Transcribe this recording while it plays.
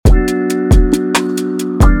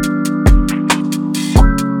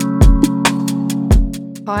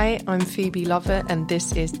Hi, I'm Phoebe Lovett, and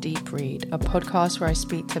this is Deep Read, a podcast where I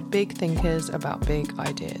speak to big thinkers about big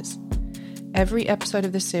ideas. Every episode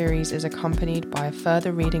of the series is accompanied by a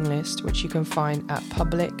further reading list, which you can find at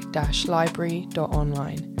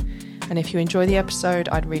public-library.online. And if you enjoy the episode,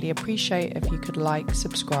 I'd really appreciate if you could like,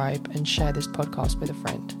 subscribe, and share this podcast with a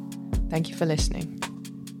friend. Thank you for listening.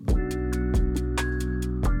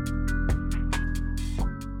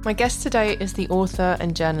 My guest today is the author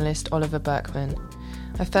and journalist Oliver Burkeman.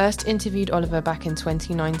 I first interviewed Oliver back in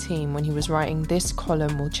 2019 when he was writing This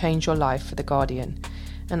Column Will Change Your Life for The Guardian,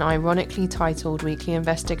 an ironically titled weekly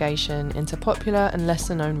investigation into popular and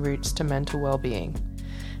lesser-known routes to mental well-being.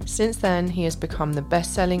 Since then, he has become the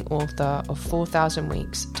best-selling author of 4,000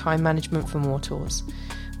 Weeks, Time Management for Mortals,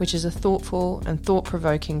 which is a thoughtful and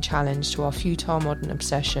thought-provoking challenge to our futile modern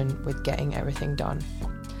obsession with getting everything done.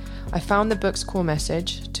 I found the book's core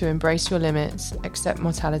message, to embrace your limits, accept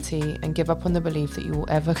mortality, and give up on the belief that you will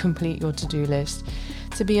ever complete your to-do list,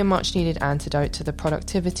 to be a much-needed antidote to the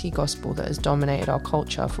productivity gospel that has dominated our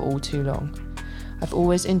culture for all too long. I've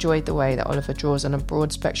always enjoyed the way that Oliver draws on a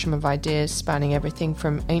broad spectrum of ideas spanning everything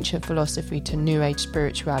from ancient philosophy to New Age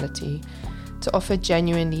spirituality, to offer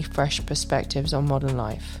genuinely fresh perspectives on modern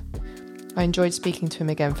life. I enjoyed speaking to him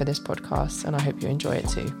again for this podcast, and I hope you enjoy it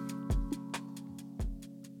too.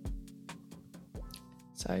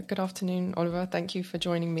 So, good afternoon, Oliver. Thank you for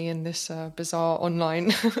joining me in this bizarre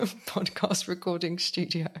online podcast recording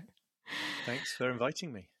studio. Thanks for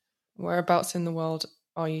inviting me. Whereabouts in the world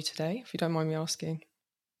are you today, if you don't mind me asking?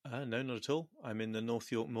 No, not at all. I'm in the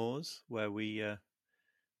North York Moors, where we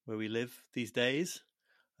live these days,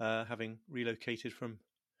 having relocated from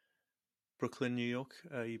Brooklyn, New York,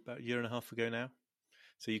 about a year and a half ago now.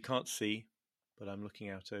 So you can't see, but I'm looking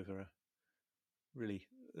out over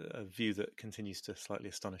a view that continues to slightly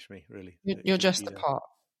astonish me, really. You're just the part.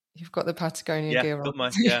 You've got the Patagonia gear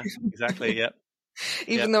on. Yeah, exactly, yeah.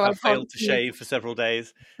 Even though I failed to shave for several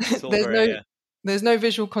days. There's no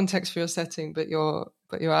visual context for your setting, but your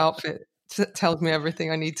outfit tells me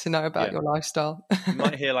everything I need to know about your lifestyle. You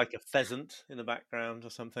might hear like a pheasant in the background or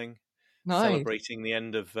something, nice. Celebrating the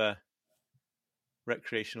end of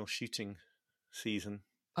recreational shooting season.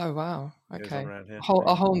 Oh wow! Okay, a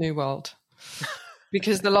whole new world.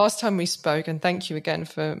 Because the last time we spoke, and thank you again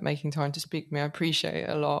for making time to speak to me, I appreciate it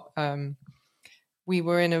a lot. We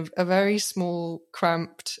were in a very small,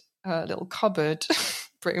 cramped little cupboard,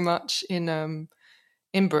 pretty much in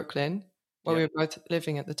Brooklyn, where we were both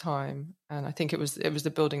living at the time. And I think it was the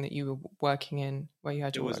building that you were working in, where you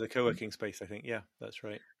had your work. It was a co-working space, I think. Yeah, that's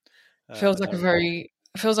right. Feels like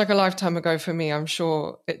a lifetime ago for me. I'm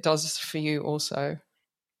sure it does for you also.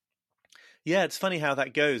 Yeah, it's funny how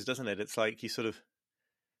that goes, doesn't it? It's like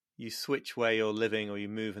you switch where you're living or you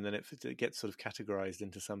move, and then it gets sort of categorized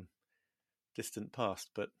into some distant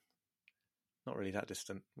past, but not really that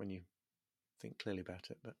distant when you think clearly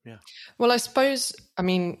about it. But yeah. Well, I suppose, I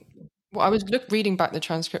was reading back the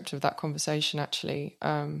transcript of that conversation, actually.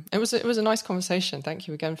 It was a nice conversation. Thank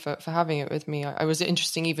you again for having it with me. It was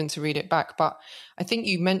interesting even to read it back. But I think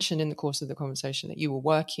you mentioned in the course of the conversation that you were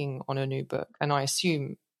working on a new book, and I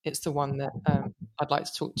assume it's the one that I'd like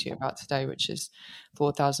to talk to you about today, which is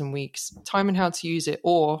 4,000 Weeks, Time and How to Use It,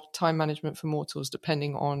 or Time Management for Mortals,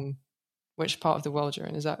 depending on which part of the world you're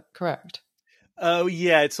in. Is that correct? Oh,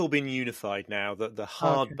 yeah, it's all been unified now. The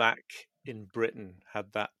hardback in Britain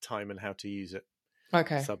had that Time and How to Use It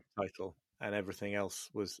subtitle, and everything else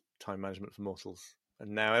was Time Management for Mortals.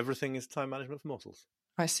 And now everything is Time Management for Mortals.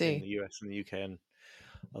 I see. In the US and the UK and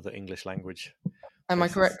other English language. Am I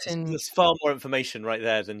correct in... There's far more information right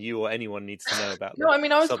there than you or anyone needs to know about. No, I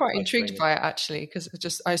was quite intrigued by it, actually,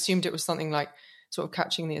 because I assumed it was something like sort of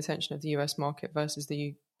catching the attention of the US market versus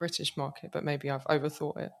the British market, but maybe I've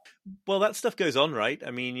overthought it. Well, that stuff goes on, right?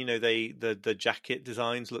 I mean, the jacket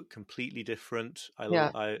designs look completely different.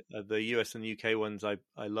 The US and UK ones, I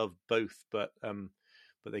love both, but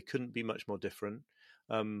they couldn't be much more different.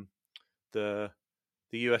 The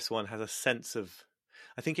US one has a sense of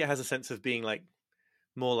being like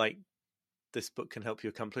more like this book can help you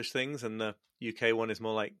accomplish things, and the UK one is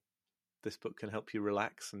more like this book can help you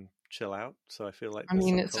relax and chill out. So I feel like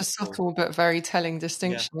it's a subtle but very telling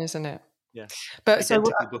distinction, isn't it? Yeah. But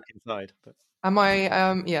identical book inside. But am I?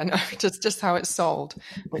 Just how it's sold,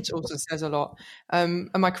 which also says a lot.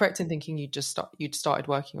 Am I correct in thinking you'd started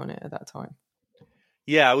working on it at that time?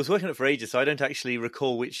 Yeah, I was working on it for ages, so I don't actually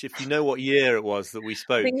recall if you know what year it was that we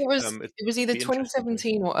spoke. I think it was either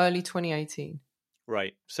 2017 or early 2018.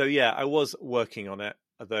 Right. So yeah, I was working on it,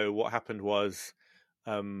 although what happened was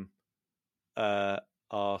our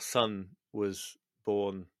son was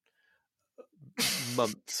born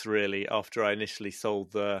months really after I initially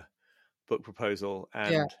sold the book proposal,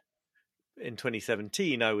 and in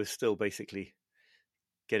 2017 I was still basically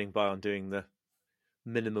getting by on doing the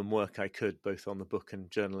minimum work I could, both on the book and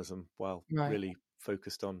journalism, while really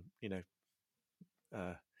focused on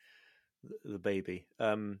the baby.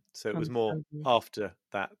 So it was more after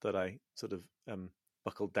that I sort of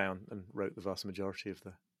buckled down and wrote the vast majority of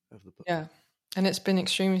the book. Yeah, and it's been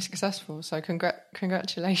extremely successful. So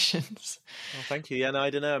congratulations. Oh, thank you. Yeah, no, I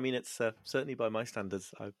don't know. I mean, it's certainly by my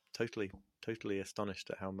standards, I'm totally astonished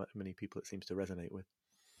at how many people it seems to resonate with.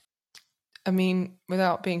 I mean,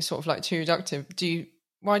 without being sort of like too reductive,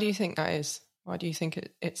 why do you think that is? Why do you think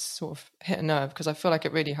it's sort of hit a nerve? Because I feel like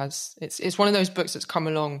it really has. It's one of those books that's come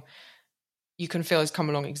along. You can feel it's come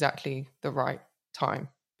along exactly the right time.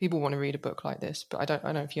 People want to read a book like this, but I don't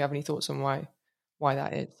know if you have any thoughts on why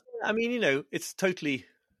that is. I mean, it's totally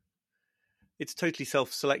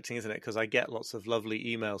self-selecting, isn't it? Because I get lots of lovely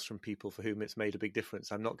emails from people for whom it's made a big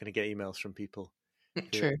difference. I'm not going to get emails from people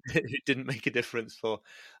who didn't make a difference for.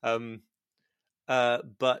 But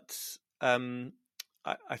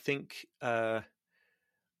I think I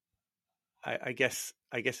guess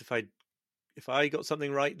if I got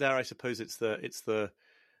something right there, I suppose it's the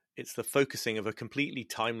focusing of a completely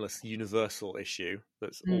timeless, universal issue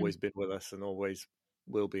that's always been with us and always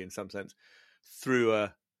will be in some sense, through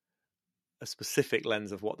a specific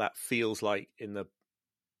lens of what that feels like in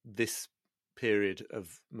this period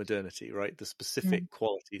of modernity, right? The specific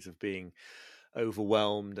qualities of being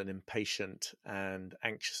overwhelmed and impatient and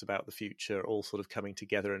anxious about the future, all sort of coming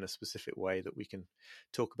together in a specific way that we can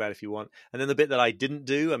talk about if you want. And then the bit that I didn't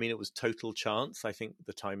do, I mean, it was total chance. I think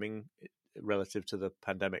the timing relative to the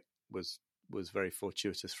pandemic was very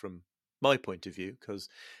fortuitous from my point of view, because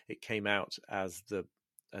it came out as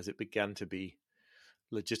it began to be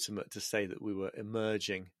legitimate to say that we were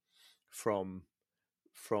emerging from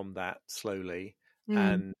that slowly,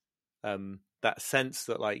 and that sense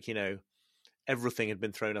that, like, everything had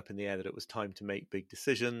been thrown up in the air, that it was time to make big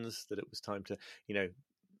decisions, that it was time to,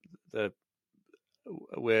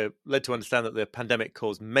 we're led to understand that the pandemic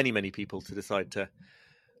caused many people to decide to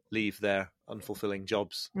leave their unfulfilling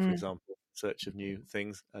jobs, for example, in search of new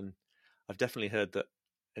things. And I've definitely heard that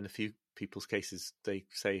in a few people's cases, they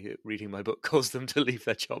say reading my book caused them to leave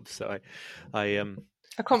their jobs. So I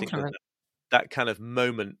think that kind of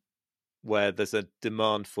moment where there's a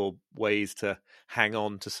demand for ways to hang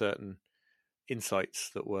on to certain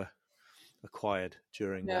insights that were acquired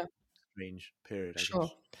during that strange period, I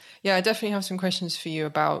guess. Yeah, I definitely have some questions for you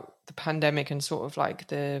about the pandemic and sort of like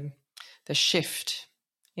the shift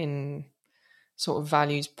in sort of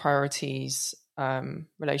values, priorities,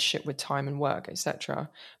 relationship with time and work, etc.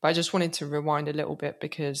 But I just wanted to rewind a little bit,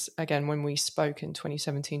 because again, when we spoke in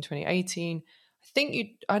 2017, 2018,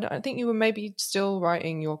 I think you were maybe still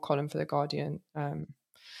writing your column for The Guardian.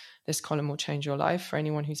 This column will change your life, for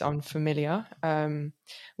anyone who's unfamiliar,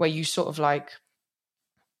 where you sort of like,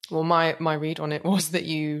 well, my read on it was that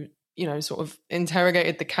you sort of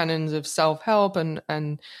interrogated the canons of self-help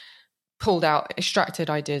and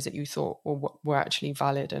extracted ideas that you thought were actually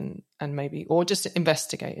valid and maybe, or just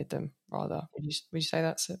investigated them rather. Would you say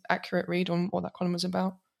that's an accurate read on what that column was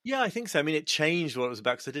about? Yeah, I think so. I mean, it changed what it was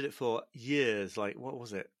about, because I did it for years. Like, what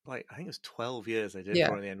was it? Like, I think it was 12 years I did it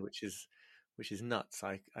for in the end, which is nuts.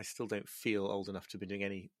 I still don't feel old enough to be doing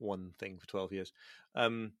any one thing for 12 years.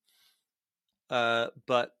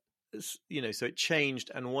 But, so it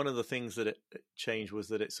changed. And one of the things that it changed was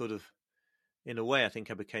that it sort of, in a way, I think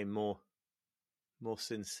I became more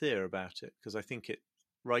sincere about it, because I think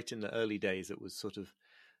right in the early days, it was sort of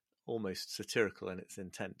almost satirical in its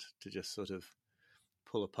intent to just sort of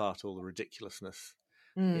pull apart all the ridiculousness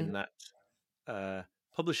in that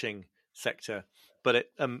publishing sector. But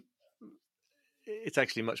it's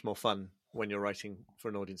actually much more fun when you're writing for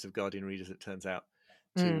an audience of Guardian readers, it turns out,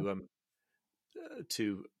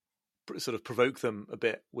 to sort of provoke them a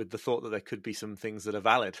bit with the thought that there could be some things that are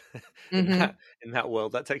valid in that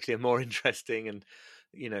world. That's actually a more interesting and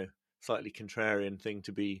slightly contrarian thing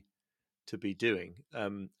to be doing.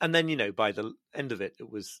 And then by the end of it, it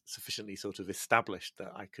was sufficiently sort of established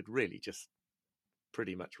that I could really just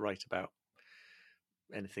pretty much write about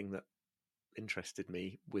anything that interested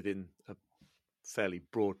me within a fairly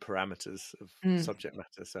broad parameters of subject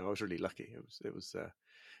matter. So I was really lucky. It was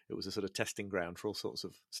a sort of testing ground for all sorts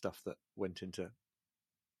of stuff that went into,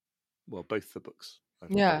 well, both the books.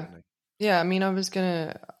 Yeah. I mean, I was going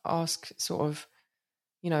to ask sort of,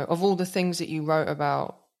 of all the things that you wrote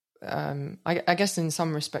about, I guess in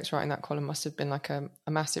some respects writing that column must have been like a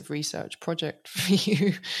massive research project for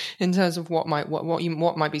you in terms of what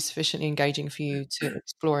might be sufficiently engaging for you to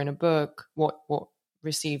explore in a book, what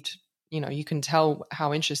received, you can tell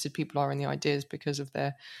how interested people are in the ideas because of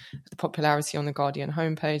the popularity on the Guardian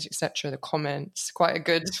homepage, etc., the comments. Quite a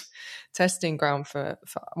good testing ground for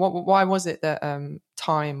why was it that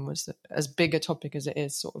time was as big a topic as it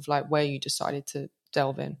is, sort of like where you decided to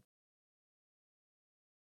delve in?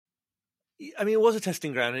 I mean, it was a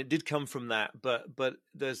testing ground, and it did come from that. But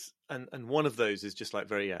there's and one of those is just like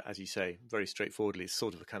very, as you say, very straightforwardly, it's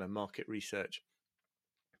sort of a kind of market research.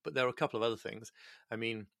 But there are a couple of other things. I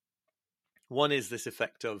mean, one is this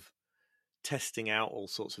effect of testing out all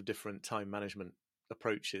sorts of different time management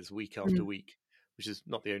approaches week after week, which is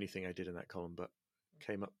not the only thing I did in that column, but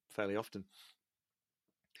came up fairly often.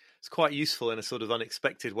 It's quite useful in a sort of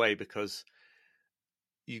unexpected way because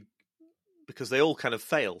they all kind of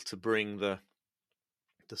fail to bring the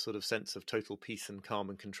sort of sense of total peace and calm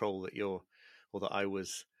and control that I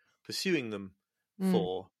was pursuing them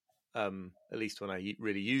for, at least when I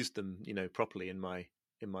really used them, properly in my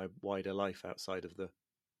wider life outside of the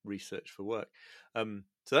research for work. So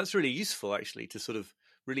that's really useful, actually, to sort of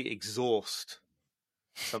really exhaust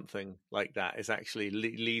something like that. Is actually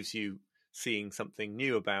leaves you seeing something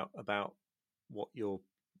new about what your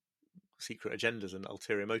secret agendas and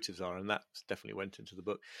ulterior motives are, and that definitely went into the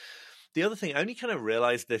book. The other thing, I only kind of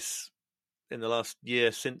realized this in the last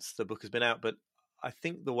year since the book has been out, but I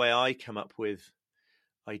think the way I come up with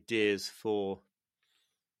ideas for,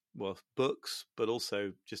 well, books, but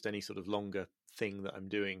also just any sort of longer thing that I'm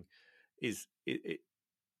doing, is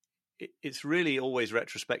it's really always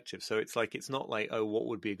retrospective. So it's like, it's not like, oh, what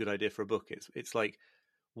would be a good idea for a book? It's like,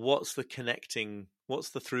 what's the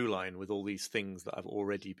through line with all these things that I've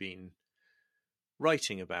already been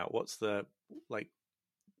writing about? What's the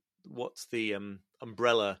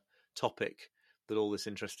umbrella topic that all this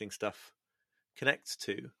interesting stuff connects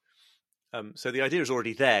to? So the idea is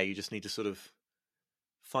already there. You just need to sort of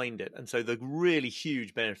find it. And so the really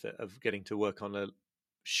huge benefit of getting to work on a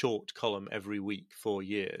short column every week for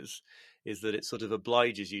years is that it sort of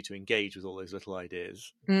obliges you to engage with all those little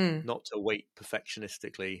ideas, not to wait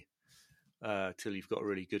perfectionistically till you've got a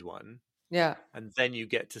really good one. Yeah. And then you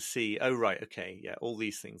get to see, oh, right, okay, yeah, all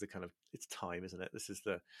these things are kind of, it's time, isn't it? This is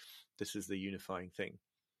the unifying thing.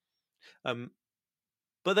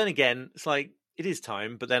 But then again, it's like, it is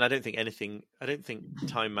time, but then I don't think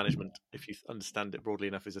time management, if you understand it broadly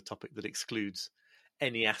enough, is a topic that excludes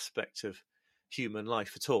any aspect of human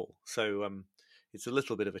life at all. So it's a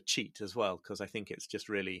little bit of a cheat as well, because I think it's just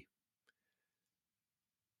really,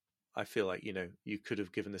 I feel like, you could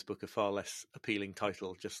have given this book a far less appealing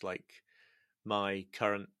title, just like My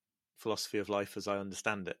Current Philosophy of Life as I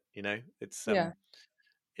Understand It. It's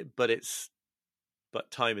but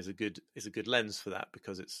time is a good lens for that,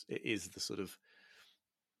 because it is the sort of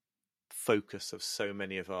focus of so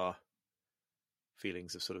many of our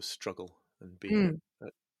feelings of sort of struggle and being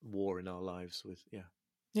at war in our lives with.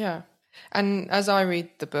 Yeah. And as I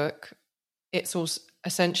read the book, it's also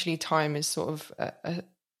essentially time is sort of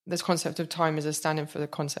this concept of time is a stand-in for the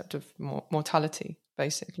concept of mortality,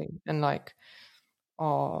 basically, and like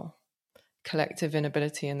our collective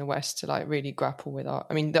inability in the West to like really grapple with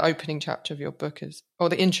I mean, the opening chapter of your book or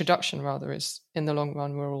the introduction rather, is in the long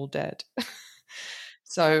run we're all dead.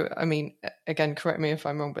 So, I mean, again, correct me if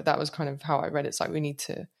I'm wrong, but that was kind of how I read it. It's like we need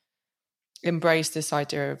to embrace this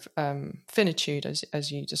idea of finitude,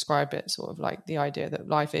 as you describe it, sort of like the idea that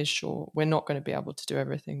life is short. We're not going to be able to do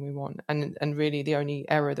everything we want. And really the only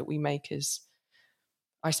error that we make is,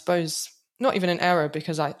 I suppose, not even an error,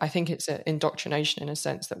 because I think it's an indoctrination in a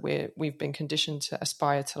sense that we've been conditioned to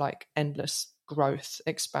aspire to like endless growth,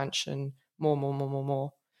 expansion,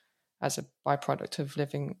 more as a byproduct of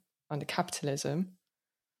living under capitalism.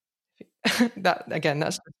 That, again,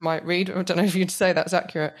 that's my read. I don't know if you'd say that's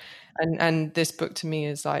accurate. And this book to me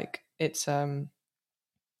is like, it's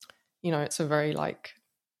it's a very like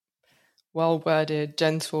well-worded,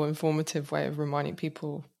 gentle, informative way of reminding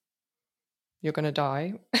people you're going to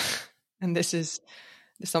die. And this is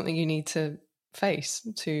something you need to face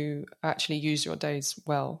to actually use your days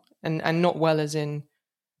well, and not well as in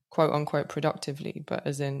quote unquote productively, but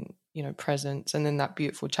as in, presence. And then that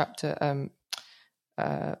beautiful chapter,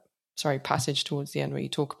 passage towards the end where you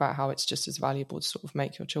talk about how it's just as valuable to sort of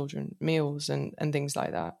make your children meals and things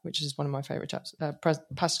like that, which is one of my favorite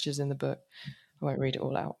passages in the book. I won't read it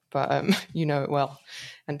all out, but you know it well,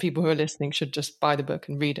 and people who are listening should just buy the book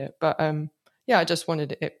and read it. But I just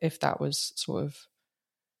wondered if that was sort of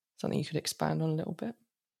something you could expand on a little bit.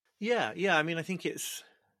 Yeah. I mean, I think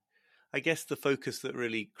I guess the focus that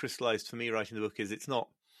really crystallized for me writing the book is it's not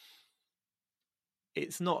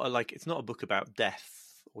a book about death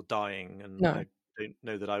or dying, and No. I don't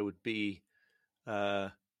know that I would be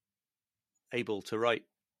able to write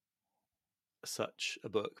such a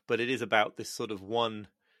book, but it is about this sort of one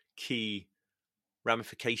key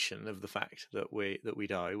ramification of the fact that we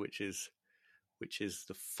die, which is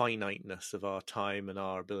the finiteness of our time and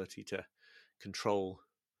our ability to control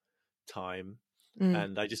time.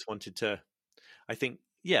 And I just wanted to, I think,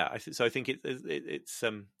 so I think it's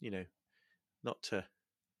not to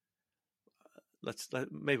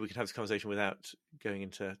maybe we can have this conversation without going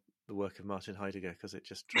into the work of Martin Heidegger, because it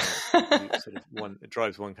just drives it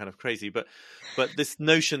drives one kind of crazy. But this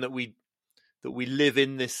notion that we live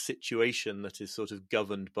in this situation that is sort of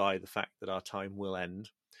governed by the fact that our time will end,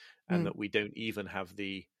 and that we don't even have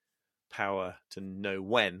the power to know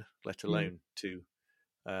when, let alone to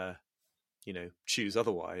choose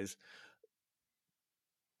otherwise.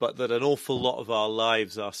 But that an awful lot of our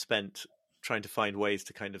lives are spent trying to find ways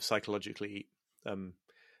to kind of psychologically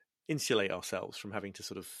insulate ourselves from having to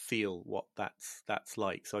sort of feel what that's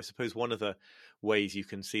like. So I suppose one of the ways you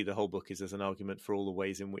can see the whole book is as an argument for all the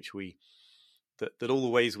ways in which that all the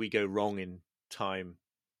ways we go wrong in time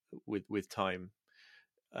with time,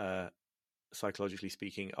 psychologically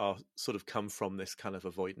speaking, are sort of come from this kind of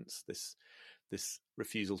avoidance, this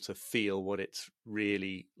refusal to feel what it's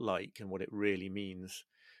really like and what it really means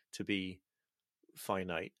to be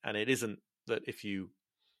finite. And it isn't that if you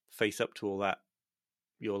face up to all that,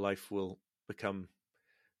 your life will become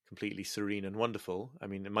completely serene and wonderful. I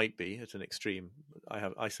mean, it might be at an extreme.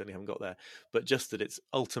 I certainly haven't got there, but just that it's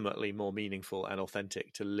ultimately more meaningful and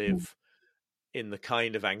authentic to live in the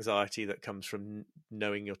kind of anxiety that comes from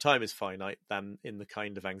knowing your time is finite than in the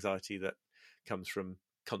kind of anxiety that comes from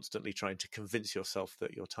constantly trying to convince yourself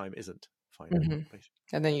that your time isn't finite.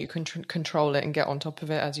 And then you can control it and get on top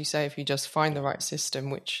of it, as you say, if you just find the right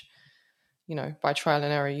system, which, by trial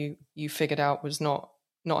and error, you figured out was not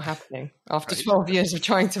happening after 12 years of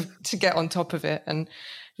trying to get on top of it. And,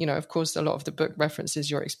 of course, a lot of the book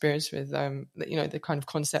references your experience with, the kind of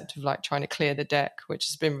concept of like trying to clear the deck, which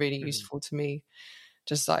has been really useful to me.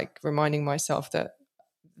 Just like reminding myself that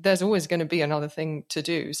there's always going to be another thing to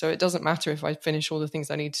do. So it doesn't matter if I finish all the things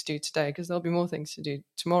I need to do today, because there'll be more things to do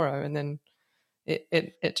tomorrow. And then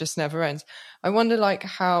it just never ends. I wonder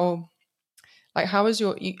how is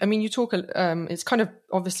your, you talk, it's kind of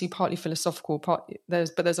obviously partly philosophical, but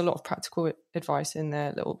there's a lot of practical advice in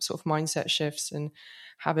there, little sort of mindset shifts and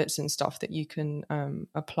habits and stuff that you can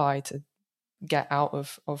apply to get out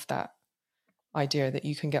of that idea that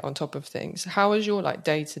you can get on top of things. How has your like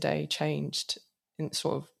day-to-day changed in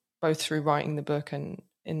sort of both through writing the book and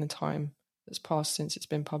in the time that's passed since it's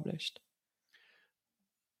been published?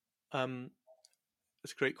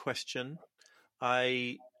 That's a great question.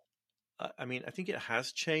 I think it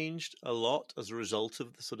has changed a lot as a result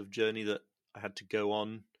of the sort of journey that I had to go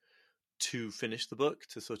on to finish the book,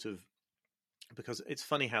 to sort of, because it's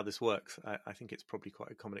funny how this works. I think it's probably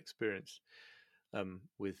quite a common experience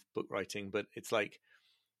with book writing, but it's like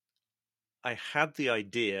I had the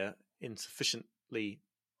idea in sufficiently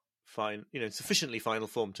final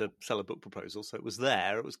form to sell a book proposal. So it was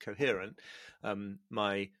there, it was coherent.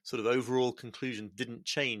 My sort of overall conclusion didn't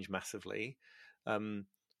change massively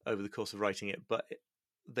over the course of writing it, but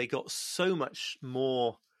they got so much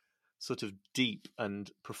more sort of deep and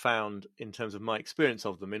profound in terms of my experience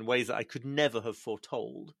of them in ways that I could never have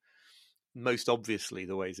foretold. Most obviously,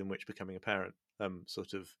 the ways in which becoming a parent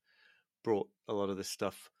sort of brought a lot of this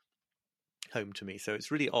stuff home to me. So it's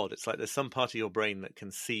really odd. It's like there's some part of your brain that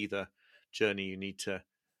can see the journey you need to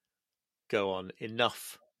go on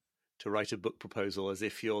enough to write a book proposal as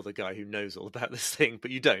if you're the guy who knows all about this thing, but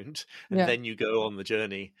you don't. And then you go on the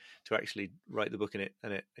journey to actually write the book in it,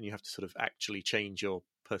 and you have to sort of actually change your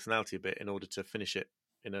personality a bit in order to finish it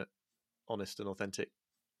in an honest and authentic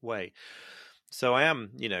way. So I am,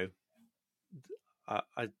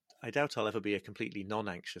 I doubt I'll ever be a completely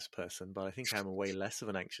non-anxious person, but I think I'm a way less of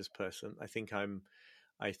an anxious person. I think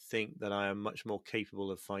that I am much more capable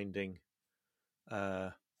of finding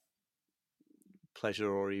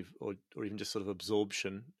pleasure or even just sort of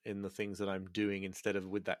absorption in the things that I'm doing, instead of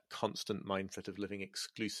with that constant mindset of living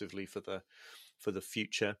exclusively for the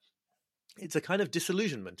future. It's a kind of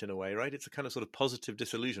disillusionment in a way, right? It's a kind of sort of positive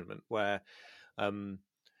disillusionment where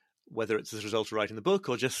whether it's as a result of writing the book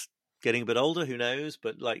or just getting a bit older, who knows?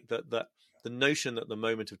 But like the notion that the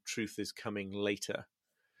moment of truth is coming later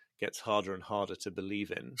gets harder and harder to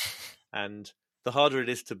believe in. And the harder it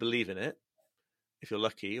is to believe in it, if you're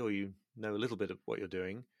lucky or you know a little bit of what you're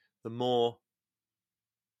doing, the more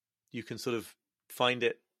you can sort of find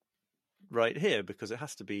it right here, because it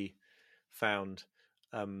has to be found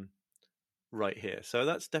right here. So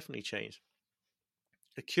that's definitely changed.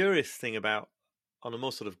 A curious thing about, on a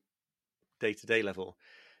more sort of day-to-day level,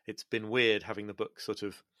 it's been weird having the book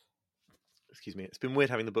it's been weird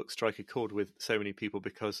having the book strike a chord with so many people,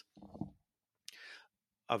 because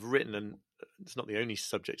I've written, and it's not the only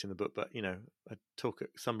subject in the book, but I talk at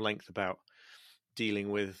some length about dealing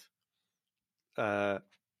with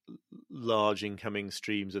large incoming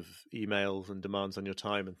streams of emails and demands on your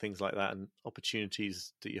time and things like that, and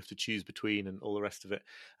opportunities that you have to choose between and all the rest of it.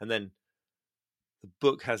 And then the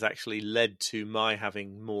book has actually led to my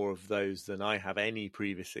having more of those than I have any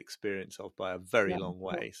previous experience of by a very long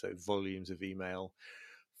way. So volumes of email,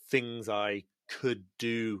 things I could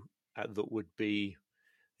do that would be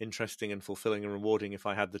interesting and fulfilling and rewarding if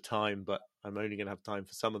I had the time, but I'm only going to have time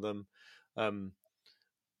for some of them.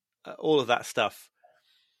 All of that stuff.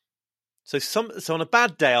 So on a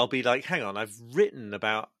bad day, I'll be like, hang on, I've written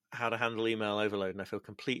about how to handle email overload, and I feel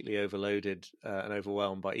completely overloaded and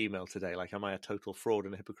overwhelmed by email today. Like, am I a total fraud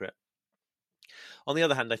and a hypocrite? On the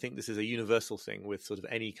other hand, I think this is a universal thing with sort of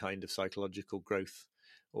any kind of psychological growth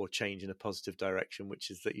or change in a positive direction,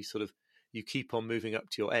 which is that you keep on moving up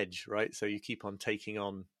to your edge, right? So you keep on taking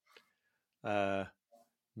on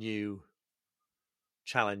new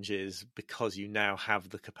challenges because you now have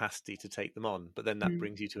the capacity to take them on, but then that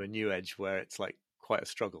brings you to a new edge where it's like quite a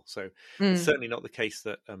struggle. So it's certainly not the case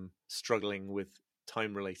that struggling with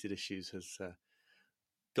time related issues has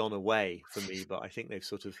gone away for me, but I think they've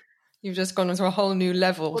you've just gone into a whole new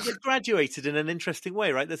level. Well, they've graduated in an interesting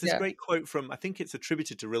way, right? There's this great quote from, I think it's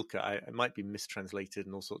attributed to Rilke, it might be mistranslated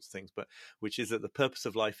and all sorts of things, but which is that the purpose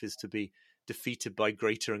of life is to be defeated by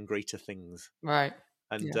greater and greater things. Right.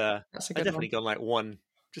 And I've definitely gone like one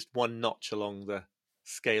notch along the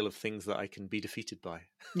scale of things that I can be defeated by.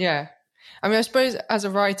 Yeah. I mean, I suppose as a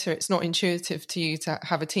writer, it's not intuitive to you to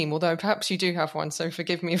have a team, although perhaps you do have one. So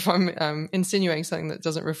forgive me if I'm insinuating something that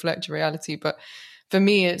doesn't reflect your reality. But for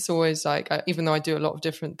me, it's always like, even though I do a lot of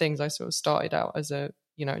different things, I sort of started out as a,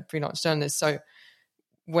 freelance journalist. So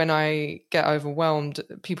when I get overwhelmed,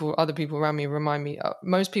 other people around me remind me,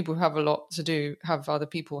 most people who have a lot to do have other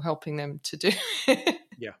people helping them to do it.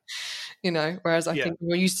 Yeah. Whereas I think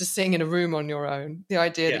you're used to sitting in a room on your own. The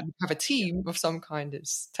idea that you have a team of some kind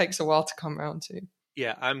takes a while to come around to.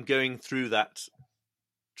 Yeah, I'm going through that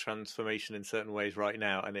transformation in certain ways right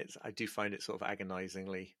now, and I do find it sort of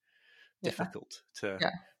agonizingly difficult to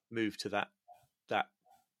move to that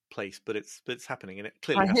place, but it's happening, and it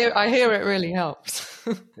clearly I hear it really helps.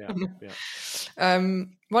 Yeah.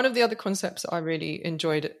 One of the other concepts that I really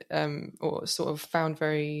enjoyed or sort of found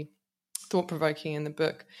very thought-provoking in the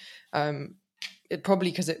book, it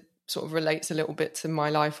probably because it sort of relates a little bit to my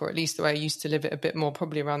life, or at least the way I used to live it a bit more,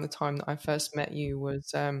 probably around the time that I first met you,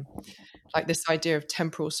 was like this idea of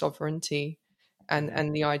temporal sovereignty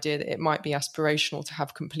and the idea that it might be aspirational to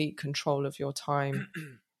have complete control of your time,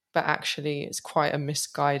 but actually it's quite a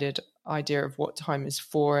misguided idea of what time is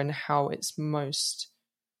for and how it's most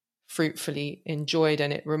fruitfully enjoyed.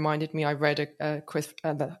 And it reminded me, I read a quote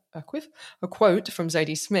from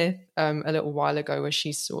Zadie Smith a little while ago, where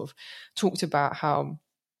she sort of talked about how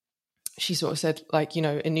she sort of said, like,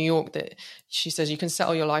 in New York, that she says you can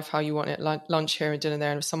settle your life how you want it, lunch here and dinner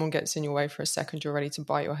there, and if someone gets in your way for a second, you're ready to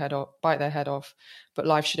bite their head off. But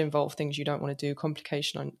life should involve things you don't want to do,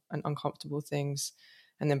 complication and uncomfortable things.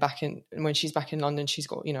 And then when she's back in London, she's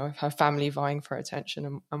got, her family vying for her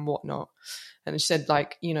attention and whatnot. And she said,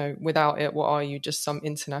 like, without it, what are you? Just some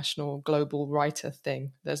international global writer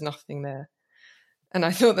thing. There's nothing there. And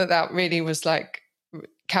I thought that really was like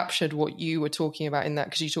captured what you were talking about in that,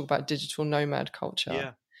 because you talk about digital nomad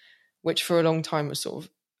culture, which for a long time was sort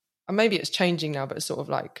of, and maybe it's changing now, but it's sort of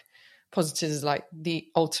like posited as like the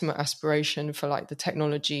ultimate aspiration for like the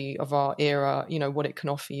technology of our era, what it can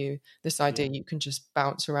offer you. This idea you can just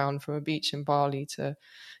bounce around from a beach in Bali to,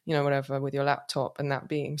 whatever, with your laptop, and that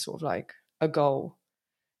being sort of like a goal.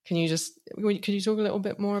 Could you talk a little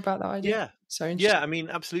bit more about that idea? Yeah. So interesting. Yeah, I mean,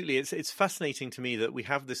 absolutely. It's fascinating to me that we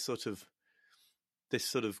have this sort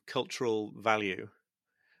of cultural value.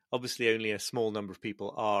 Obviously, only a small number of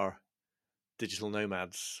people are digital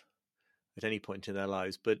nomads at any point in their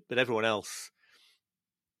lives, but everyone else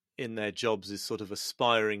in their jobs is sort of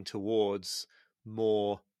aspiring towards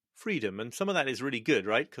more freedom, and some of that is really good,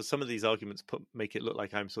 right? Because some of these arguments make it look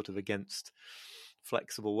like I'm sort of against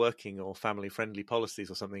flexible working or family friendly policies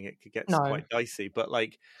or something. It gets quite dicey, but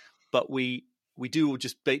we do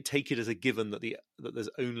just take it as a given that there's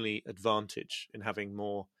only advantage in having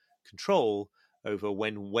more control over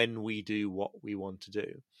when we do what we want to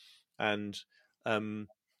do. And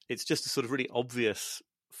it's just a sort of really obvious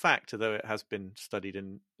fact, although it has been studied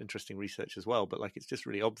in interesting research as well, but like, it's just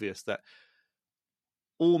really obvious that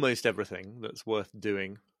almost everything that's worth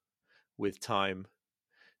doing with time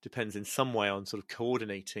depends in some way on sort of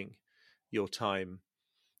coordinating your time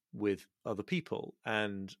with other people.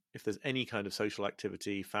 And if there's any kind of social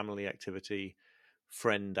activity, family activity,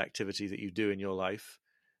 friend activity that you do in your life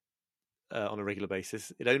on a regular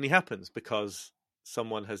basis, it only happens because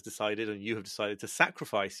someone has decided, and you have decided, to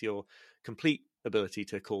sacrifice your complete ability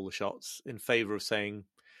to call the shots in favor of saying,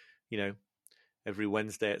 every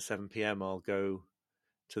Wednesday at 7 p.m. I'll go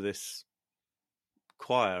to this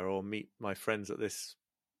choir or meet my friends at this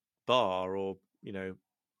bar, or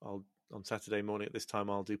I'll on Saturday morning at this time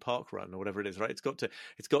I'll do park run or whatever it is, right? It's got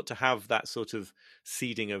to have that sort of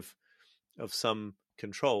seeding of some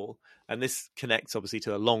control, and this connects obviously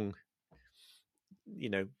to a long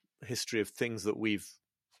history of things that we've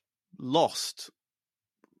lost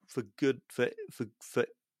for good,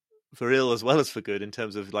 for ill as well as for good, in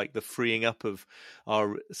terms of like the freeing up of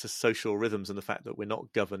our social rhythms and the fact that we're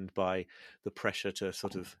not governed by the pressure to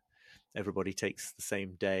sort of everybody takes the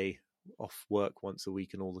same day off work once a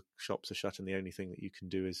week and all the shops are shut and the only thing that you can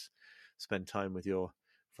do is spend time with your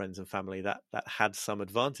friends and family. That had some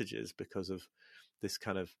advantages because of this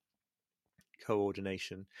kind of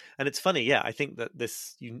coordination. And it's funny, I think that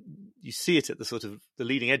this you see it at the sort of the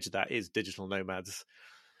leading edge of that is digital nomads.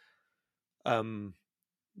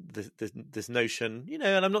 This notion,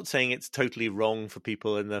 and I'm not saying it's totally wrong for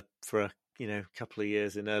people for a couple of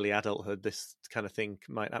years in early adulthood. This kind of thing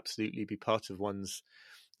might absolutely be part of one's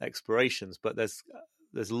explorations, but there's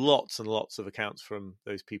lots and lots of accounts from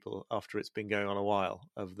those people after it's been going on a while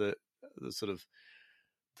of the sort of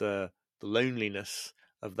the loneliness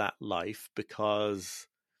of that life, because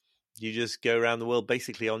you just go around the world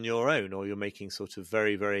basically on your own, or you're making sort of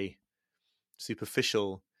very, very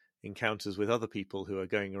superficial encounters with other people who are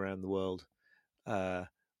going around the world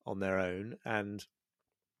on their own, and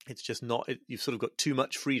it's just not. You've sort of got too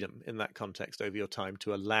much freedom in that context over your time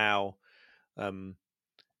to allow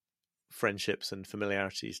friendships and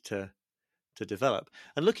familiarities to develop.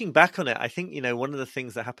 And looking back on it, I think one of the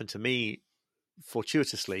things that happened to me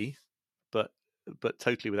fortuitously, but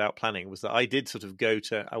totally without planning, was that I did sort of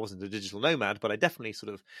I wasn't a digital nomad, but I definitely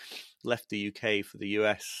sort of left the UK for the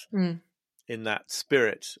US in that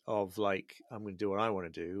spirit of like, I'm going to do what I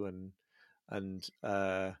want to do, and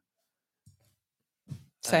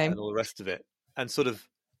Same. And all the rest of it, and sort of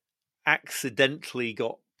accidentally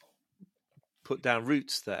got put down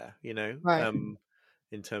roots there, right.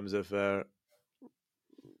 In terms of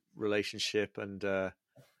relationship and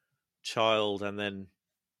child, and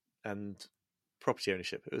property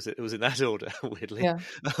ownership. It was in that order, weirdly. Yeah.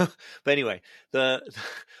 But anyway,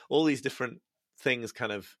 all these different things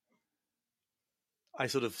kind of, I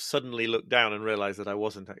sort of suddenly looked down and realized that I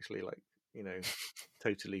wasn't actually like,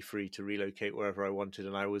 totally free to relocate wherever I wanted.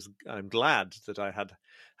 And I'm glad that I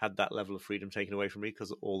had that level of freedom taken away from me,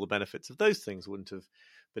 because all the benefits of those things wouldn't have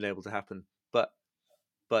been able to happen. But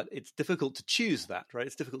it's difficult to choose that, right?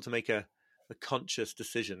 It's difficult to make a conscious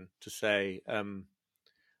decision to say,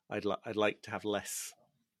 I'd like to have less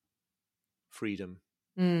freedom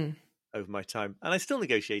over my time. And I still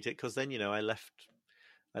negotiate it, because then, I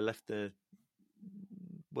left the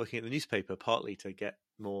working at the newspaper partly to get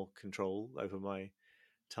more control over my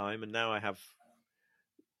time, and now I have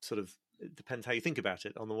sort of, it depends how you think about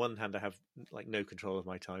it. On the one hand, I have like no control of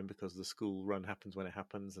my time, because the school run happens when it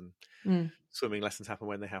happens, and swimming lessons happen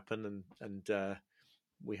when they happen, and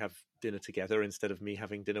we have dinner together instead of me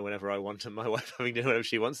having dinner whenever I want and my wife having dinner whenever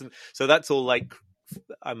she wants. And so that's all like,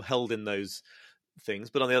 I'm held in those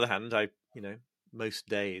things. But on the other hand, most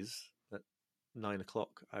days at 9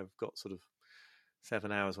 o'clock, I've got sort of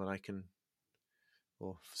 7 hours when I can,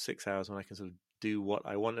 or 6 hours when I can sort of do what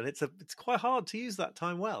I want. And it's quite hard to use that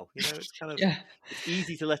time well. It's kind of, it's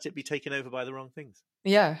easy to let it be taken over by the wrong things.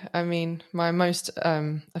 Yeah, I mean, my most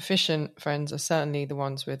efficient friends are certainly the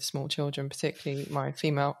ones with small children, particularly my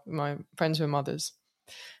friends with mothers.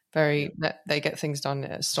 They get things done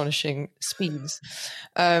at astonishing speeds,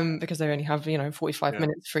 because they only have 45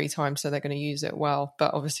 minutes free time, so they're going to use it well.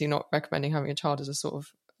 But obviously, not recommending having a child as a sort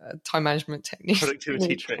of time management technique,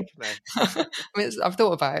 productivity trick. No. I mean, I've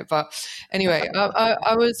thought about it, but anyway,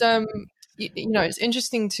 I was it's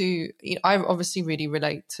interesting to. I obviously really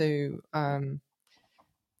relate to the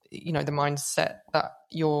mindset that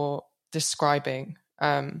you're describing.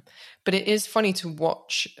 But it is funny to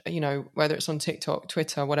watch, whether it's on TikTok,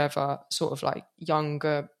 Twitter, whatever, sort of like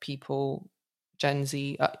younger people, Gen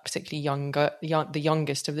Z, particularly the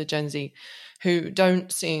youngest of the Gen Z, who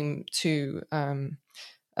don't seem to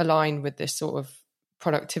align with this sort of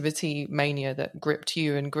productivity mania that gripped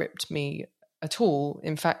you and gripped me at all.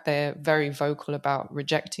 In fact, they're very vocal about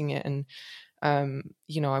rejecting it and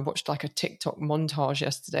I watched like a TikTok montage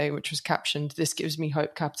yesterday, which was captioned, "This gives me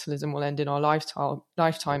hope capitalism will end in our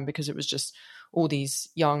lifetime," because it was just all these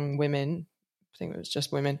young women, I think it was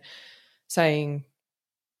just women, saying,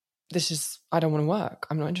 I don't want to work.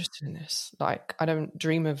 I'm not interested in this. Like, I don't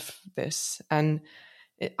dream of this. And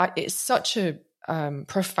it's such a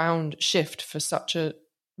profound shift for such a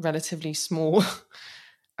relatively small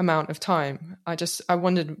amount of time. I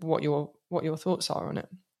wondered what your thoughts are on it.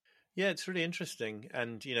 Yeah, it's really interesting.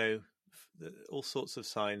 And, all sorts of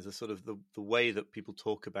signs are sort of the way that people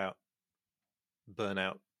talk about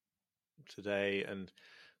burnout today and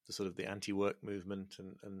the sort of the anti-work movement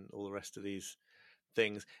and all the rest of these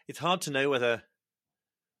things. It's hard to know whether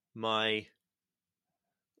the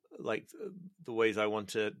ways I want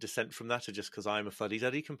to dissent from that are just because I'm a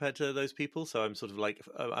fuddy-duddy compared to those people. So I'm sort of like,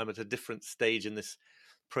 I'm at a different stage in this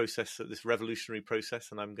process, this revolutionary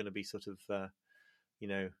process, and I'm going to be sort of,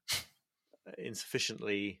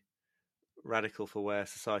 insufficiently radical for where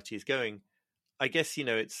society is going. I guess,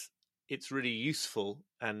 it's really useful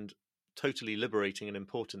and totally liberating and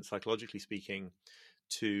important, psychologically speaking,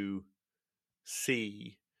 to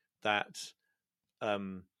see that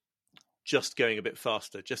just going a bit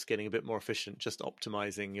faster, just getting a bit more efficient, just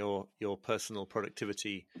optimizing your personal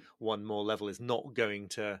productivity one more level is not going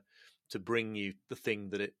to bring you the thing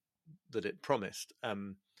that it promised.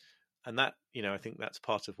 And that, I think that's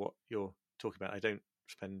part of what you're talking about.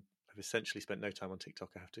 I've essentially spent no time on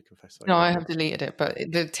TikTok, I have to confess. No, I have deleted it, but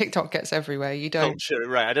the TikTok gets everywhere. You don't. Culture,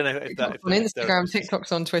 right? I don't know if that on Instagram,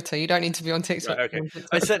 TikTok's on Twitter. You don't need to be on TikTok. Right, okay,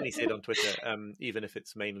 I certainly see it on Twitter, even if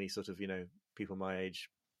it's mainly sort of people my age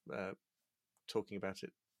talking about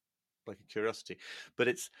it like a curiosity. But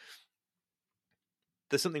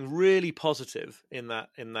there's something really positive in that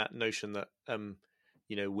notion that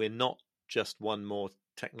we're not just one more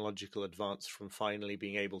technological advance from finally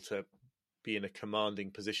being able to be in a commanding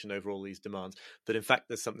position over all these demands, that in fact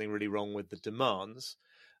there's something really wrong with the demands,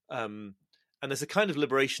 and there's a kind of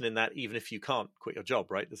liberation in that, even if you can't quit your job,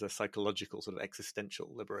 right? There's a psychological sort of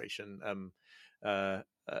existential liberation, at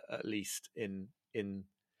least in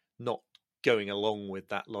not going along with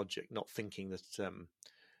that logic, not thinking that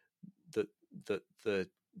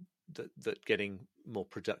getting more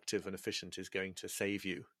productive and efficient is going to save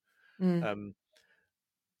you.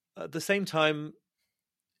 At the same time,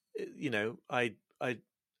 I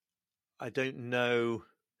don't know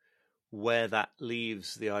where that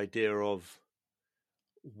leaves the idea of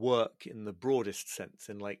work in the broadest sense,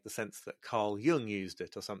 in like the sense that Carl Jung used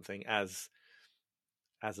it or something, as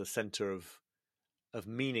a center of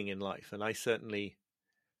meaning in life. And I certainly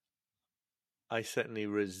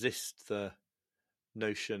resist the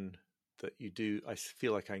notion that you do. I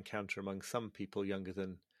feel like I encounter among some people younger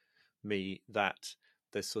than me that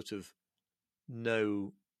there's sort of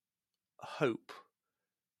no hope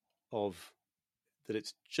of that.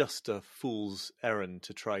 It's just a fool's errand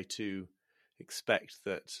to try to expect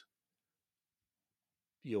that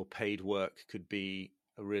your paid work could be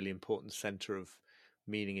a really important center of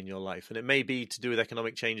meaning in your life. And it may be to do with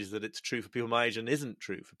economic changes that it's true for people my age and isn't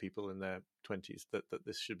true for people in their 20s, that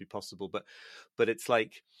this should be possible. But it's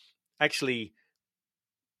like, actually,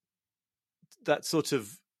 that sort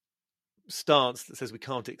of stance that says we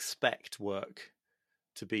can't expect work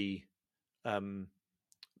to be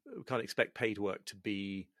we can't expect paid work to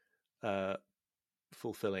be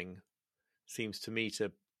fulfilling seems to me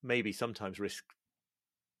to maybe sometimes risk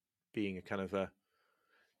being a kind of a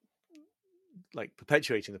like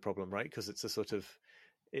perpetuating the problem, right? Because it's a sort of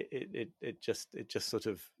it just sort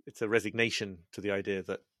of, it's a resignation to the idea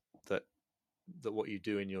that what you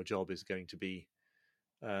do in your job is going to be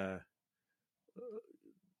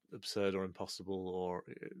absurd or impossible or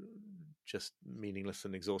just meaningless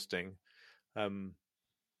and exhausting. And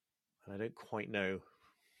I don't quite know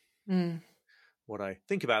what I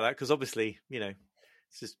think about that, because obviously,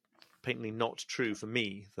 it's just patently not true for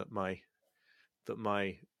me that my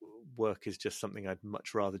work is just something I'd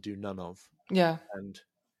much rather do none of. Yeah. And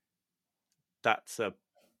that's a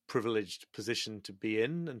privileged position to be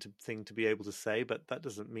in and to be able to say, but that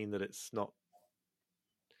doesn't mean that it's not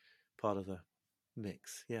part of the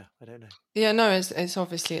mix. Yeah, I don't know. Yeah, no, it's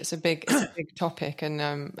obviously it's a big topic, and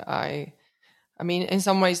I mean, in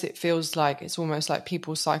some ways it feels like it's almost like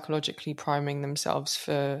people psychologically priming themselves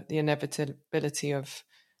for the inevitability of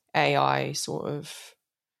AI sort of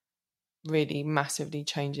really massively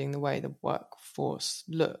changing the way the workforce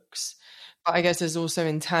looks. But I guess there's also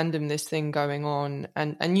in tandem this thing going on,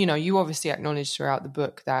 and you obviously acknowledge throughout the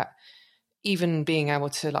book that even being able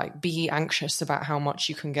to like be anxious about how much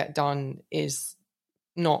you can get done is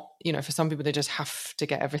not, for some people, they just have to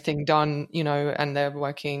get everything done, and they're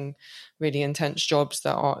working really intense jobs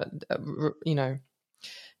that are,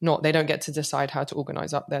 they don't get to decide how to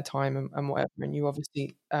organize up their time and whatever. And you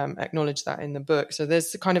obviously acknowledge that in the book. So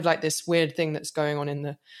there's kind of like this weird thing that's going on in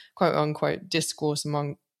the quote unquote discourse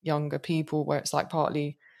among younger people, where it's like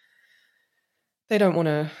partly they don't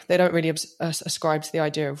really ascribe to the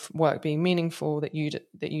idea of work being meaningful that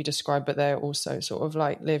you describe, but they're also sort of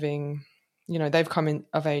like living, they've come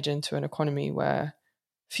of age into an economy where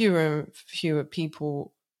fewer and fewer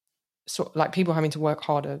people, sort of like people having to work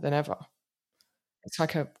harder than ever. It's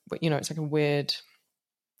like a weird,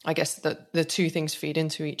 I guess that the two things feed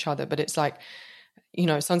into each other, but it's like,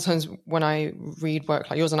 sometimes when I read work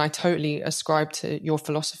like yours, and I totally ascribe to your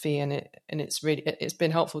philosophy, and it's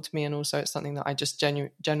been helpful to me, and also it's something that I just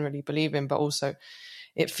generally believe in, but also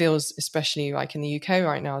it feels, especially like in the UK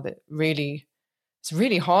right now, that it's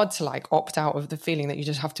really hard to like opt out of the feeling that you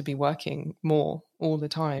just have to be working more all the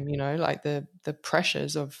time, like the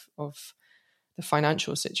pressures of the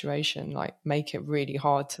financial situation like make it really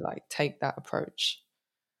hard to like take that approach.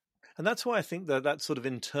 And that's why I think that sort of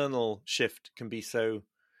internal shift can be so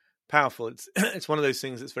powerful. It's one of those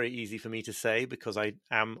things that's very easy for me to say, because I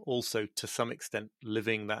am also to some extent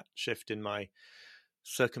living that shift in my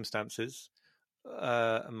circumstances,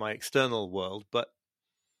 and my external world. But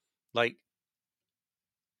like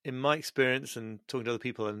in my experience and talking to other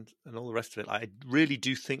people and all the rest of it, I really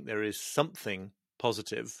do think there is something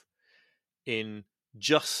positive in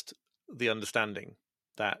just the understanding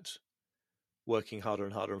that working harder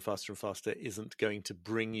and harder and faster isn't going to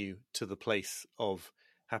bring you to the place of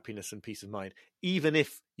happiness and peace of mind, even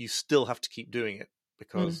if you still have to keep doing it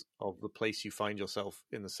because of the place you find yourself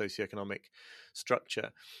in the socioeconomic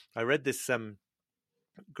structure. I read this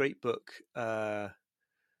great book about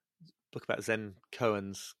Zen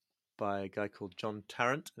koans by a guy called John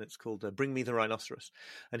Tarrant, and it's called Bring Me the Rhinoceros.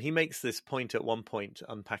 And he makes this point at one point,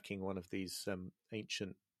 unpacking one of these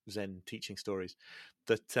ancient Zen teaching stories,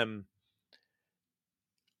 that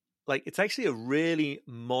like it's actually a really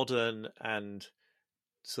modern and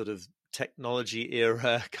sort of technology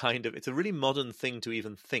era kind of, it's a really modern thing to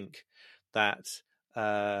even think that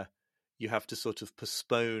you have to sort of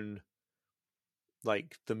postpone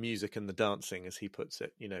like the music and the dancing, as he puts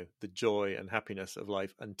it, the joy and happiness of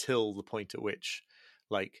life until the point at which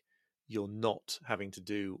like you're not having to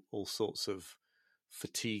do all sorts of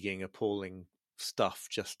fatiguing, appalling stuff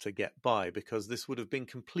just to get by, because this would have been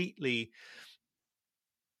completely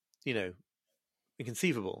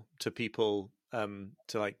inconceivable to people, to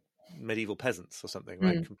like medieval peasants or something,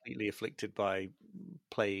 right? Completely afflicted by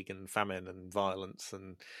plague and famine and violence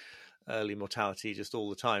and early mortality just all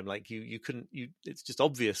the time. Like you couldn't, it's just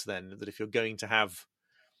obvious then that if you're going to have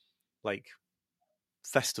like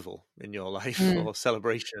festival in your life or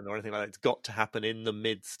celebration or anything like that, it's got to happen in the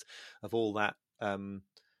midst of all that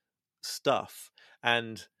stuff.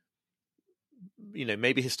 And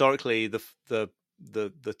maybe historically the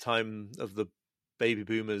time of the baby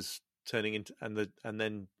boomers turning into and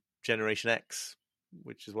then Generation X,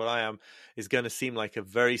 which is what I am, is going to seem like a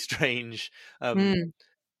very strange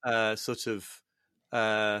sort of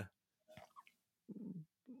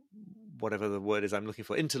whatever the word is I'm looking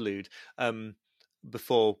for, interlude,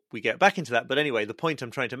 before we get back into that. But anyway, the point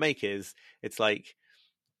I'm trying to make is it's like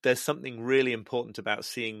there's something really important about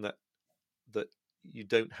seeing that you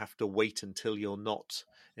don't have to wait until you're not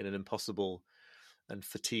in an impossible and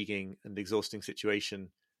fatiguing and exhausting situation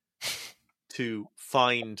to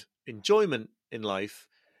find enjoyment in life.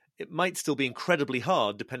 It might still be incredibly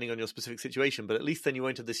hard depending on your specific situation, but at least then you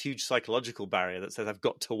won't have this huge psychological barrier that says I've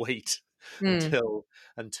got to wait until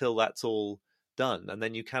that's all done. And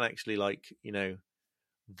then you can actually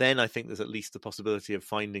then I think there's at least the possibility of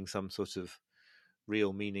finding some sort of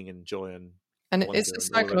real meaning and joy and it's a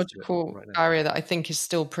psychological barrier that I think is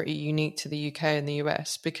still pretty unique to the UK and the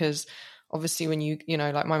US, because obviously when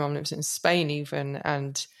like my mum lives in Spain even,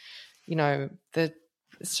 and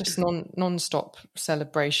it's just non-stop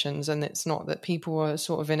celebrations, and it's not that people are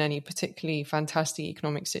sort of in any particularly fantastic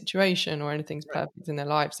economic situation or anything's perfect in their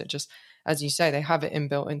lives. They're just, as you say, they have it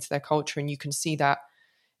inbuilt into their culture, and you can see that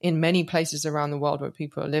in many places around the world where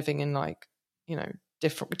people are living in like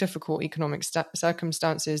difficult economic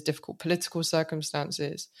circumstances, difficult political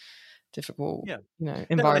circumstances, difficult environment.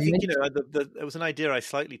 No, I think there was an idea I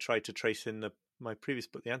slightly tried to trace in my previous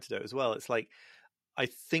book, The Antidote, as well. It's like I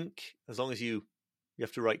think as long as you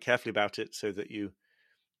have to write carefully about it so that you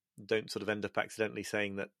don't sort of end up accidentally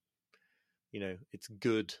saying that it's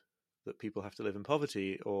good that people have to live in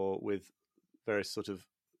poverty or with various sort of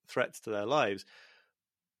threats to their lives.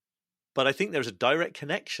 But I think there's a direct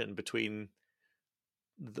connection between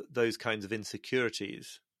those kinds of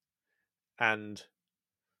insecurities and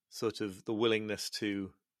sort of the willingness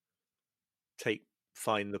to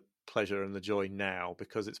find the pleasure and the joy now,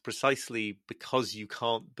 because it's precisely because you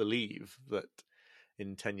can't believe that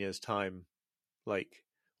in 10 years time, like,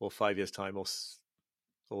 or 5 years time,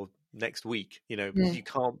 or next week, because you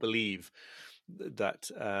can't believe that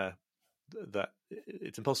that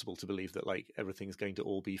it's impossible to believe that like everything's going to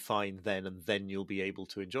all be fine then, and then you'll be able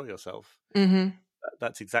to enjoy yourself.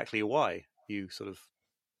 That's exactly why you sort of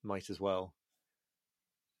might as well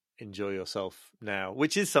enjoy yourself now,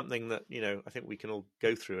 which is something that I think we can all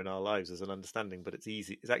go through in our lives as an understanding, but it's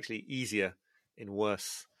actually easier in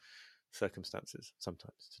worse circumstances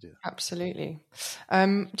sometimes to do that. Absolutely.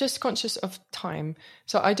 Just conscious of time,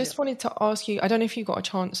 so I just wanted to ask you, I don't know if you got a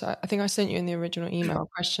chance, I think I sent you in the original email a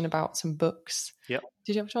question about some books. Did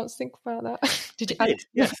you have a chance to think about that? Did you? I did.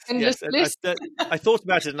 Yes. I thought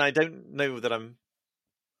about it, and I don't know that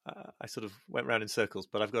I sort of went round in circles,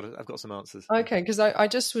 but I've got some answers. Okay, because I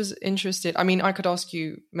just was interested. I mean, I could ask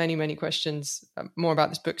you many questions more about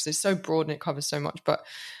this book because it's so broad and it covers so much. But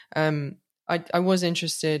I was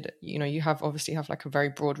interested. You obviously have like a very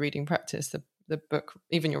broad reading practice. The book,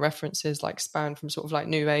 even your references, like span from sort of like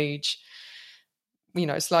New Age,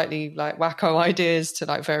 slightly like wacko ideas to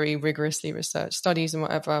like very rigorously researched studies and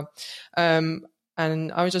whatever.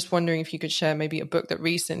 And I was just wondering if you could share maybe a book that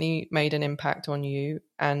recently made an impact on you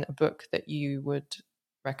and a book that you would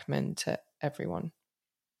recommend to everyone,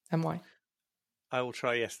 and why. I will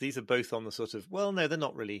try. Yes, these are both on the sort of, well, no, they're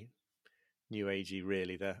not really New Agey.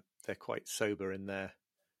 Really, they're quite sober in their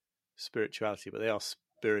spirituality, but they are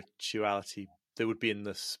spirituality. They would be in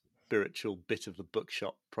the spiritual bit of the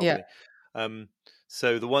bookshop, probably.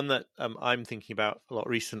 So the one that I'm thinking about a lot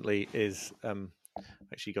recently is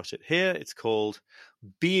actually got it here. It's called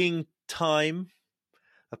Being Time: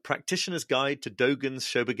 A Practitioner's Guide to Dogen's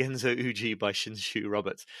Shobogenzo Uji by Shinshu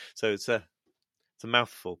Roberts. So it's a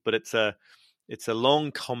mouthful, but it's a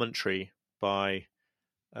long commentary by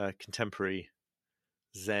a contemporary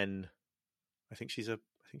Zen. I think she's a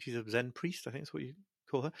Zen priest. I think that's what you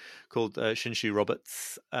call her. Called Shinshu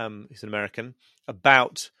Roberts, who's an American,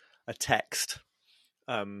 about a text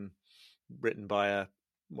written by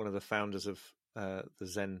one of the founders of the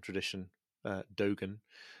Zen tradition, Dogen.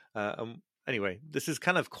 Anyway, this is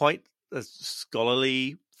kind of quite a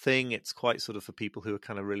scholarly thing. It's quite sort of for people who are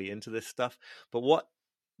kind of really into this stuff. But what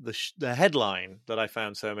the headline that I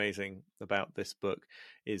found so amazing about this book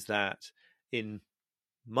is that in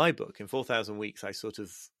my book, in 4,000 Weeks, I sort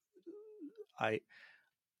of I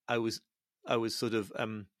was sort of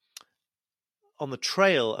on the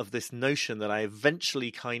trail of this notion that I eventually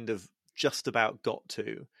kind of just about got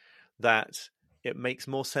to, that it makes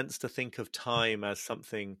more sense to think of time as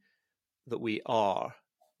something that we are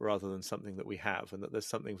rather than something that we have, and that there's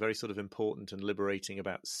something very sort of important and liberating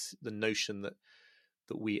about the notion that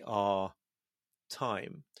we are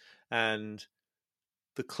time. And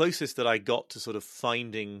the closest that I got to sort of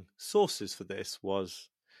finding sources for this was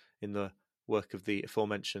in the work of the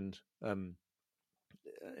aforementioned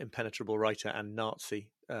impenetrable writer and Nazi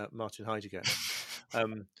Martin Heidegger,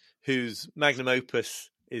 whose magnum opus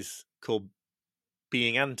is called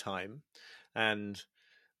Being and Time, and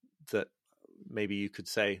that maybe you could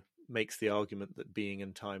say makes the argument that being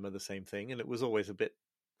and time are the same thing. And it was always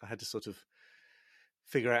I had to sort of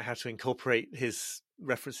figure out how to incorporate his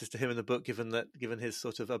references to him in the book, given his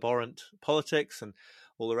sort of abhorrent politics and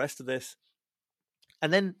all the rest of this.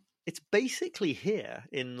 And then it's basically here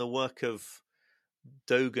in the work of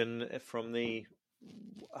Dogen from the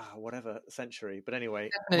whatever century, but anyway,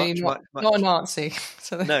 not a Nazi.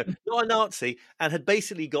 No, not a Nazi, and had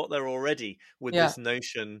basically got there already with this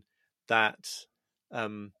notion that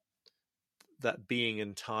that being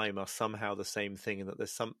and time are somehow the same thing, and that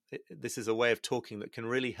this is a way of talking that can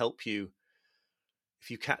really help you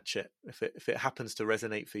if you catch it, if it happens to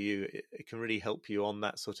resonate for you. It can really help you on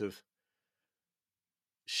that sort of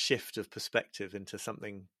shift of perspective into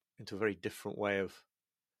a very different way of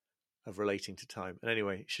relating to time. And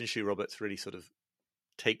anyway, Shinshu Roberts really sort of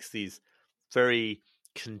takes these very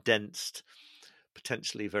condensed,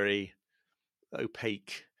 potentially very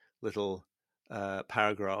opaque little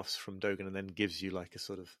paragraphs from Dogen, and then gives you like a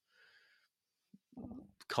sort of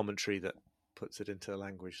commentary that puts it into a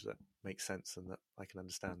language that makes sense and that I can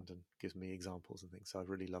understand, and gives me examples and things. So I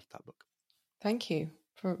really loved that book. Thank you.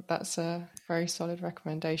 That's a very solid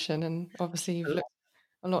recommendation, and obviously you've looked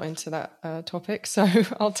a lot into that topic, so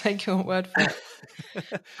I'll take your word for it.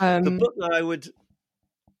 The book that I would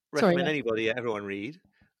recommend everyone read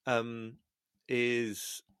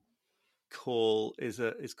is called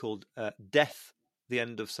Death: The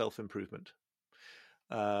End of Self-Improvement.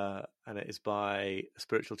 and it is by a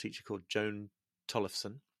spiritual teacher called Joan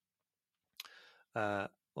Tollefson,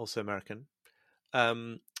 also American.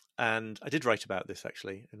 And I did write about this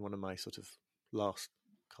actually in one of my sort of last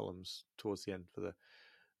columns towards the end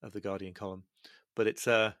of the Guardian column. But it's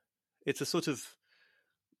a sort of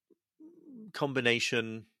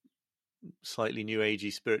combination, slightly new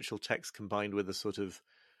agey spiritual text combined with a sort of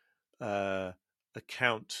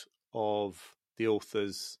account of the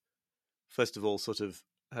author's, first of all, sort of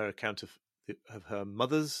her account of her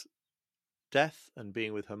mother's death and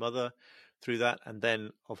being with her mother through that, and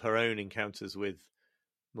then of her own encounters with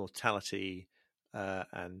mortality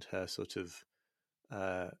and her sort of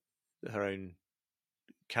her own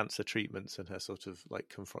cancer treatments and her sort of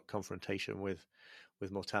like confrontation with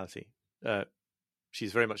mortality.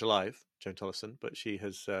 She's very much alive, Joan Tollefson, but she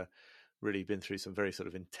has really been through some very sort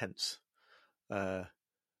of intense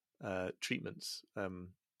treatments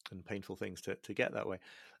and painful things to get that way.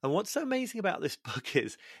 And what's so amazing about this book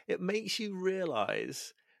is it makes you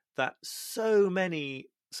realize that so many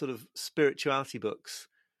sort of spirituality books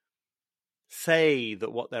say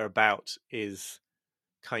that what they're about is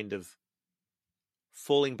kind of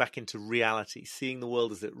falling back into reality, seeing the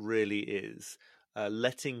world as it really is,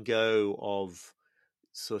 letting go of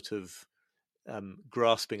sort of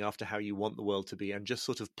grasping after how you want the world to be and just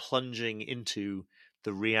sort of plunging into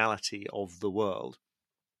the reality of the world.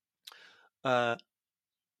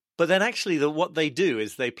 But then actually what they do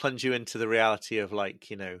is they plunge you into the reality of,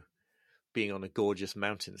 like, you know, being on a gorgeous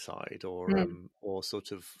mountainside or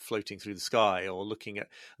sort of floating through the sky, or looking at,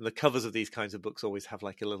 and the covers of these kinds of books always have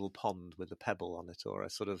like a little pond with a pebble on it, or a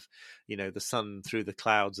sort of, you know, the sun through the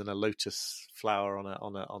clouds and a lotus flower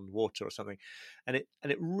on water or something. And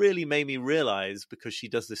it really made me realize, because she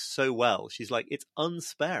does this so well, she's like, it's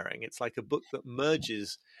unsparing. It's like a book that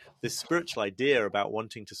merges this spiritual idea about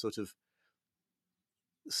wanting to sort of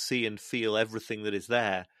see and feel everything that is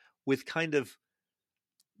there with kind of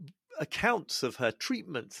accounts of her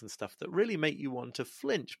treatments and stuff that really make you want to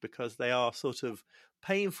flinch, because they are sort of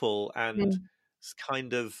painful and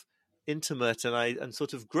kind of intimate and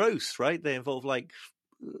sort of gross, right? They involve like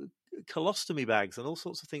colostomy bags and all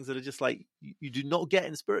sorts of things that are just like you do not get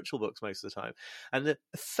in spiritual books most of the time. And the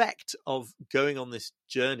effect of going on this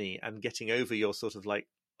journey and getting over your sort of like,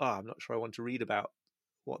 I'm not sure I want to read about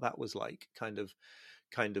what that was like kind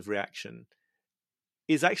of reaction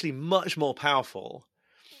is actually much more powerful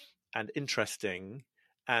and interesting,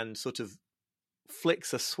 and sort of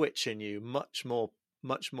flicks a switch in you much more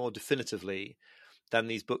definitively than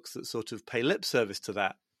these books that sort of pay lip service to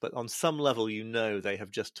that. But on some level, you know, they have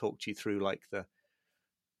just talked you through like the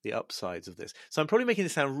upsides of this. So I'm probably making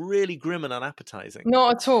this sound really grim and unappetizing.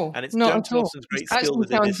 Not at all. And it's not Joan Tollefson's great skill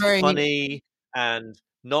that it is funny and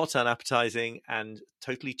not unappetizing and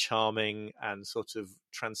totally charming and sort of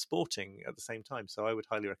transporting at the same time. So I would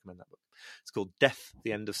highly recommend that book. It's called Death,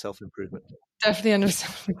 the End of Self-Improvement. Death, the End of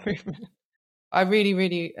Self-Improvement. I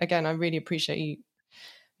really appreciate you,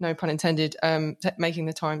 no pun intended, making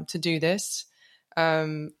the time to do this.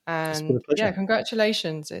 And yeah,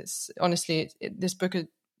 congratulations. It's honestly, this book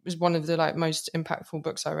was one of the like most impactful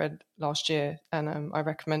books I read last year, and I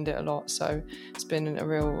recommend it a lot. So it's been a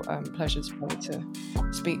real pleasure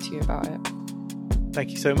to speak to you about it.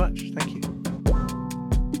 Thank you so much. Thank you.